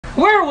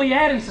Where are we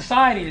at in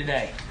society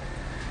today?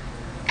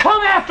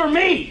 Come after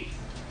me.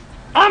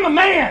 I'm a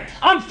man.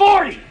 I'm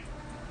 40.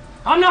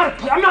 I'm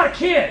not a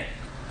kid.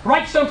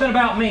 Write something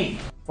about me.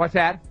 What's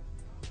that?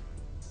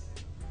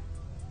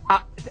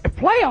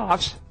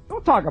 Playoffs?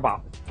 Don't talk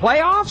about it.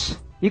 Playoffs?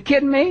 You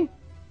kidding me?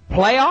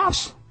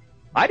 Playoffs?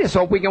 I just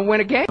hope we can win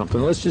a game.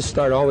 Let's just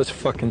start all this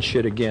fucking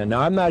shit again.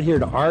 Now, I'm not here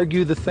to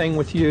argue the thing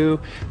with you.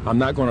 I'm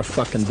not going to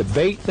fucking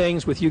debate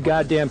things with you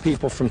goddamn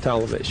people from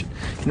television.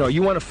 You know,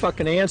 you want a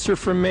fucking answer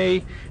from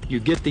me,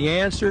 you get the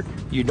answer.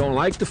 You don't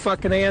like the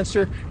fucking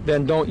answer,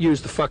 then don't use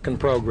the fucking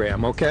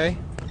program, okay?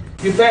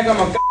 You think I'm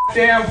a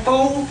goddamn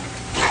fool?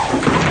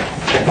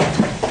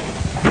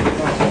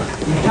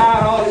 You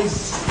tired of all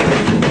these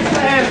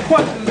ass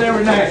questions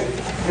every night.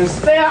 And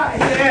stay out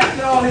here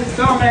asking all these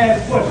dumb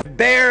ass questions.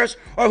 Bears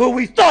are who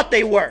we thought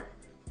they were.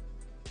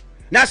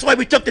 And that's why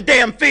we took the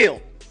damn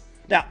field.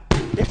 Now,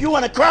 if you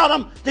want to crown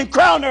them, then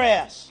crown their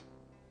ass.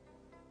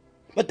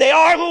 But they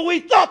are who we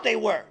thought they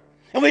were.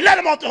 And we let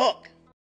them off the hook.